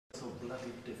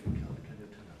particularly difficult? Can you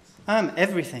tell us?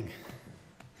 Everything.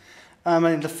 I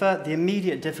mean, the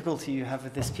immediate difficulty you have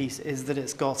with this piece is that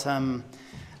it's got a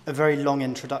very long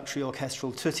introductory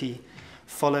orchestral tutti,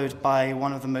 followed by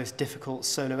one of the most difficult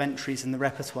solo entries in the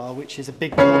repertoire, which is a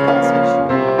big chord passage,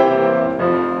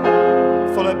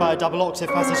 followed by a double octave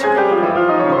passage,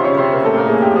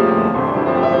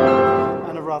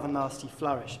 and a rather nasty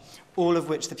flourish, all of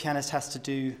which the pianist has to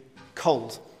do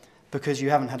cold, because you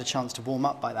haven't had a chance to warm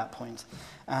up by that point.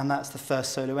 And that's the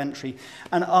first solo entry.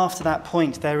 And after that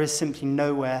point, there is simply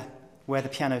nowhere where the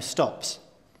piano stops.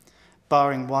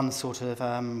 Barring one sort of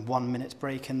 1 minute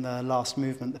break in the last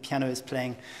movement, the piano is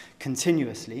playing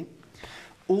continuously.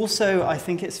 Also, I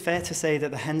think it's fair to say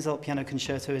that the Henselt Piano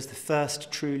Concerto is the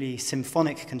first truly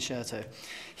symphonic concerto.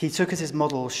 He took as his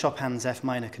model Chopin's F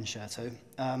minor concerto,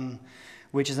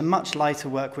 which is a much lighter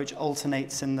work which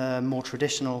alternates in the more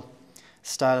traditional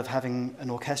style of having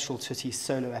an orchestral tutti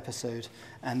solo episode,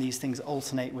 and these things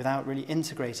alternate without really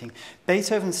integrating.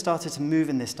 Beethoven started to move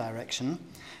in this direction,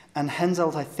 and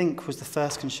Henselt, I think, was the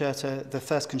first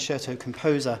concerto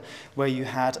composer where you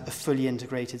had a fully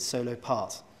integrated solo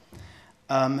part.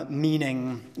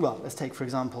 Meaning, well, let's take, for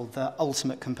example, the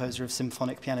ultimate composer of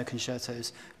symphonic piano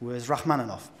concertos was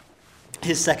Rachmaninoff.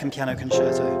 His second piano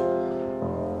concerto,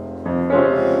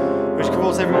 which, of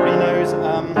course, everybody knows,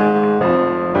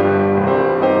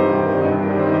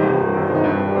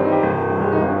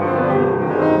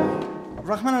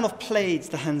 Rachmaninoff played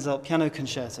the Henselt Piano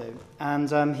Concerto,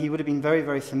 and he would have been very,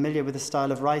 very familiar with the style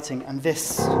of writing, and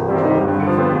this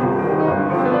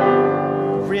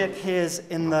reappears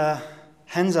in the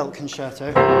Henselt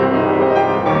Concerto.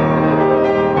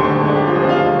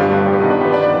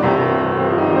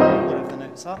 Whatever the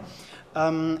notes are.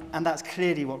 And that's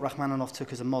clearly what Rachmaninoff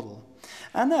took as a model.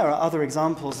 And there are other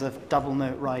examples of double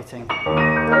note writing.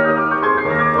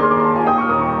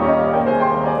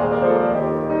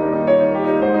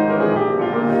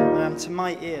 To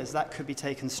my ears, that could be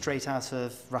taken straight out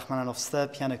of Rachmaninoff's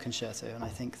third piano concerto, and I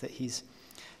think that he's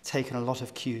taken a lot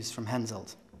of cues from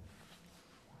Henselt.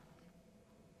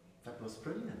 That was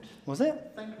brilliant. Was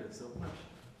it? Thank you so much.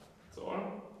 That's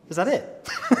all. Is that it?